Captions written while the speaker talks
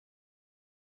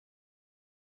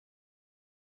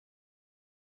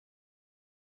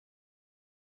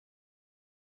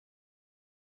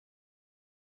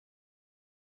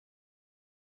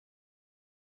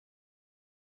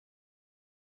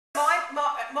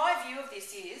My view of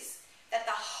this is that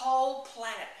the whole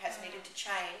planet has needed to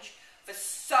change for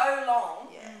so long,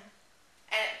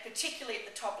 and particularly at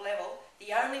the top level.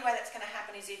 The only way that's going to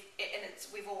happen is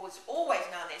we've always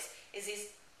known this, is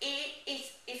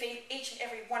if each and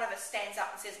every one of us stands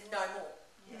up and says no more.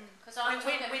 Because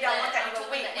we don't want that anymore.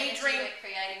 We dream. We're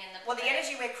creating in the the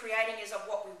energy we're creating is of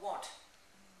what we want.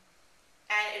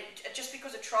 And just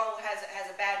because a troll has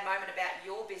a bad moment about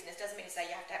your business doesn't mean to say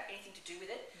you have to have anything to do with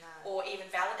it or even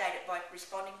validate it by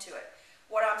responding to it.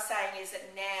 What I'm saying is that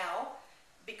now,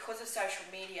 because of social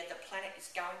media, the planet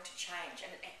is going to change,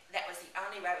 and that was the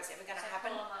only way it was ever going to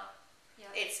happen.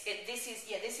 You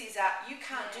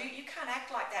can't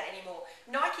act like that anymore.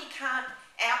 Nike can't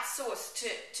outsource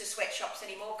to sweatshops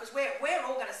anymore, because we're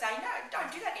all going to say no, don't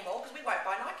do that anymore, because we won't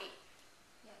buy Nike.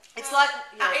 It's like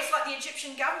the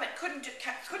Egyptian government couldn't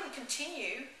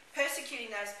continue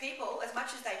persecuting those people as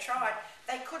much as they tried.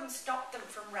 They couldn't stop them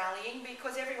from rallying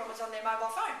because everyone was on their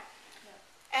mobile phone.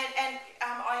 And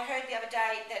I heard the other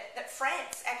day that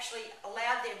France actually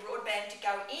allowed their broadband to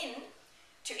go in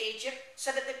to Egypt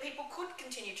so that the people could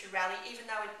continue to rally even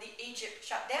though Egypt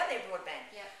shut down their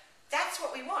broadband. That's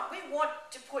what we want. We want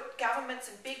to put governments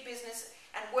and big business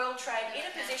and world trade in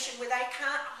a position where they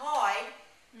can't hide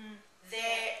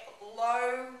their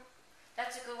low...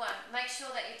 That's a good one. Make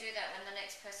sure that you do that when the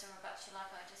next person rebuts you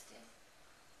like I just did.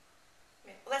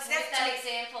 Well, that's that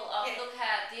example of look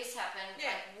how this happened,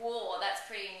 like war, that's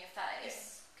pretty in your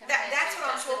face. That's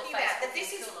what I'm talking about. That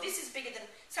this is bigger than...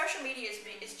 Social media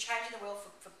is changing the world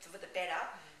for the better,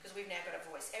 because we've now got a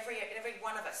voice. Every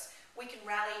one of us, we can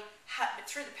rally,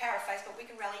 through the power of Facebook, we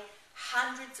can rally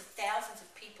hundreds of thousands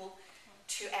of people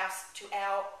to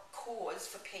our cause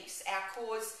for peace, our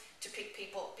cause to pick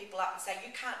people up and say,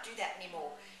 you can't do that anymore.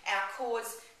 Our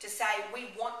cause to say, we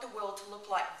want the world to look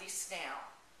like this now.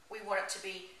 We want it to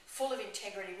be full of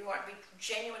integrity. We want it to be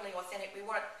genuinely authentic. We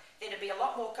want there to be a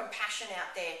lot more compassion out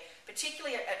there,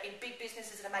 particularly in big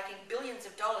businesses that are making billions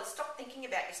of dollars. Stop thinking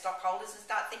about your stockholders and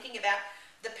start thinking about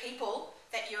the people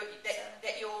that are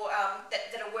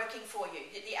working for you,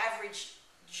 the average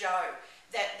Joe.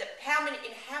 In how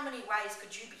many ways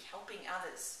could you be helping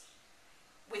others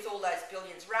with all those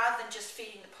billions, rather than just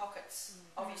feeding the pockets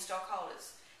of your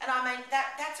stockholders? And I mean,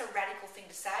 that's a radical thing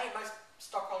to say. Most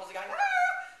stockholders are going,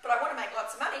 but I want to make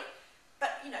lots of money.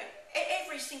 But,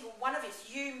 every single one of us,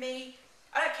 you, me,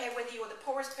 I don't care whether you're the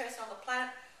poorest person on the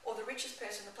planet or the richest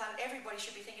person on the planet, everybody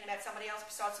should be thinking about somebody else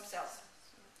besides themselves.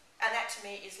 And that, to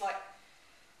me, is like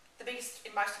the biggest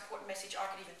and most important message I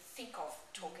could even think of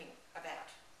talking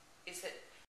about, is that